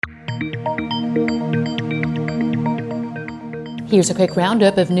Here's a quick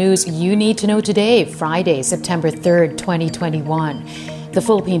roundup of news you need to know today, Friday, September 3rd, 2021. The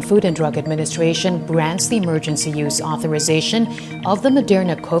Philippine Food and Drug Administration grants the emergency use authorization of the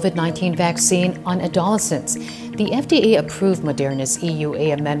Moderna COVID-19 vaccine on adolescents. The FDA approved Moderna's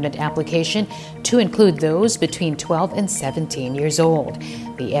EUA amendment application to include those between 12 and 17 years old.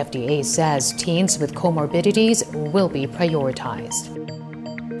 The FDA says teens with comorbidities will be prioritized.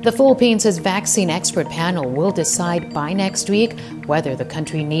 The Philippines' vaccine expert panel will decide by next week whether the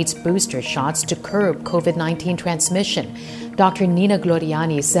country needs booster shots to curb COVID-19 transmission. Dr. Nina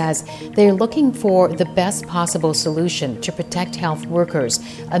Gloriani says they're looking for the best possible solution to protect health workers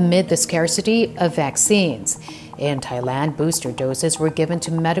amid the scarcity of vaccines. In Thailand, booster doses were given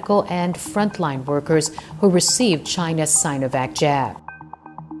to medical and frontline workers who received China's Sinovac jab.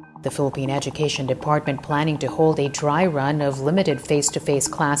 The Philippine Education Department planning to hold a dry run of limited face-to-face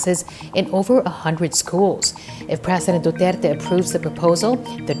classes in over 100 schools. If President Duterte approves the proposal,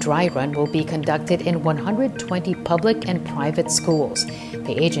 the dry run will be conducted in 120 public and private schools.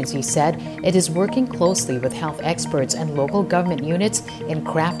 The agency said it is working closely with health experts and local government units in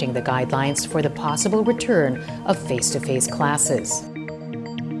crafting the guidelines for the possible return of face-to-face classes.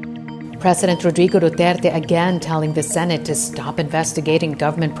 President Rodrigo Duterte again telling the Senate to stop investigating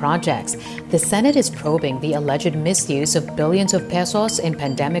government projects. The Senate is probing the alleged misuse of billions of pesos in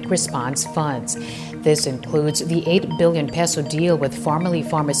pandemic response funds. This includes the 8 billion peso deal with Pharmaly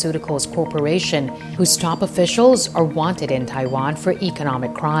Pharmaceuticals Corporation, whose top officials are wanted in Taiwan for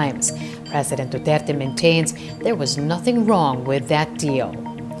economic crimes. President Duterte maintains there was nothing wrong with that deal.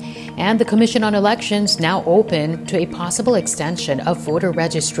 And the Commission on Elections now open to a possible extension of voter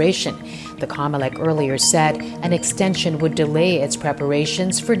registration. The COMELEC earlier said an extension would delay its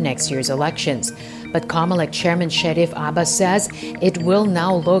preparations for next year's elections. But COMELEC Chairman Sheriff Abbas says it will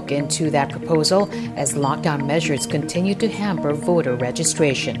now look into that proposal as lockdown measures continue to hamper voter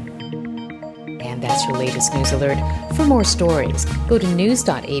registration. And that's your latest news alert. For more stories, go to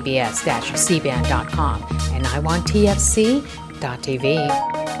news.abs-cbn.com and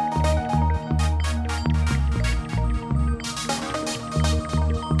iwanttfc.tv.